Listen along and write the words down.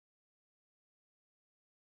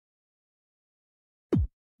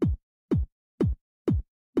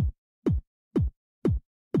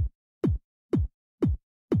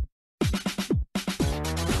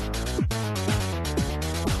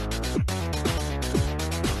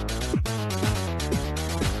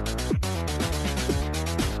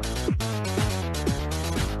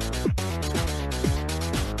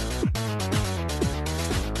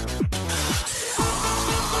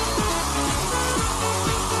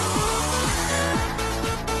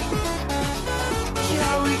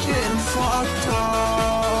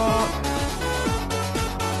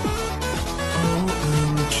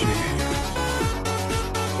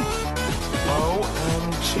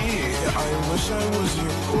wish I was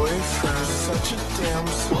your boyfriend. Such a damn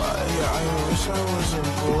slut. Yeah, I wish I was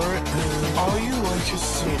important. All you like is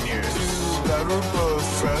seniors that were both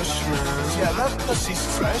freshmen. Yeah, that pussy's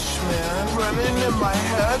freshman. Running in my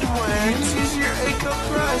head when you tease your A-cup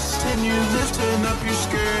breast and you're lifting up your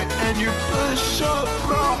skirt and your push-up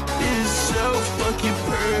bra is so fucking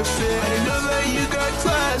perfect. I know that you got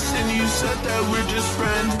class and you said that we're just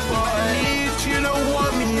friends, but I need you to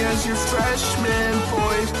want me as your freshman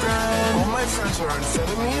boyfriend. All my friends are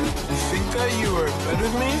amphetamine. You think that you are better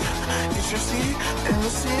than me? Is your seat in the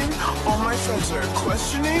scene? All my friends are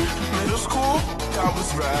questioning. Middle school, that was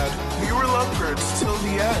rad. We were lovebirds till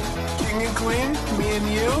the end. King and queen, me and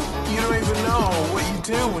you. You don't even know what you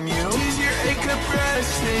do when you tease your A-cup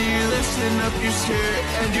breast and you're lifting up your skirt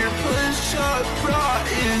and your push-up bra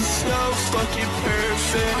is so fucking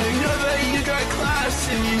perfect. I know that you got class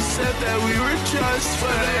and you said that we were just,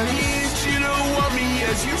 but I need you to want me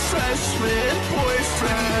as your freshman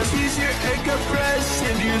boyfriend. Tease your A-cup breast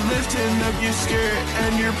and you're lifting up your skirt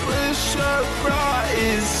and your push-up bra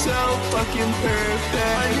is so fucking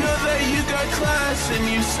perfect. I know that you got class and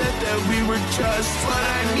you said that we were just, but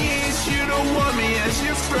I need you to want me as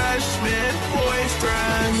your freshman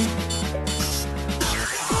boyfriend.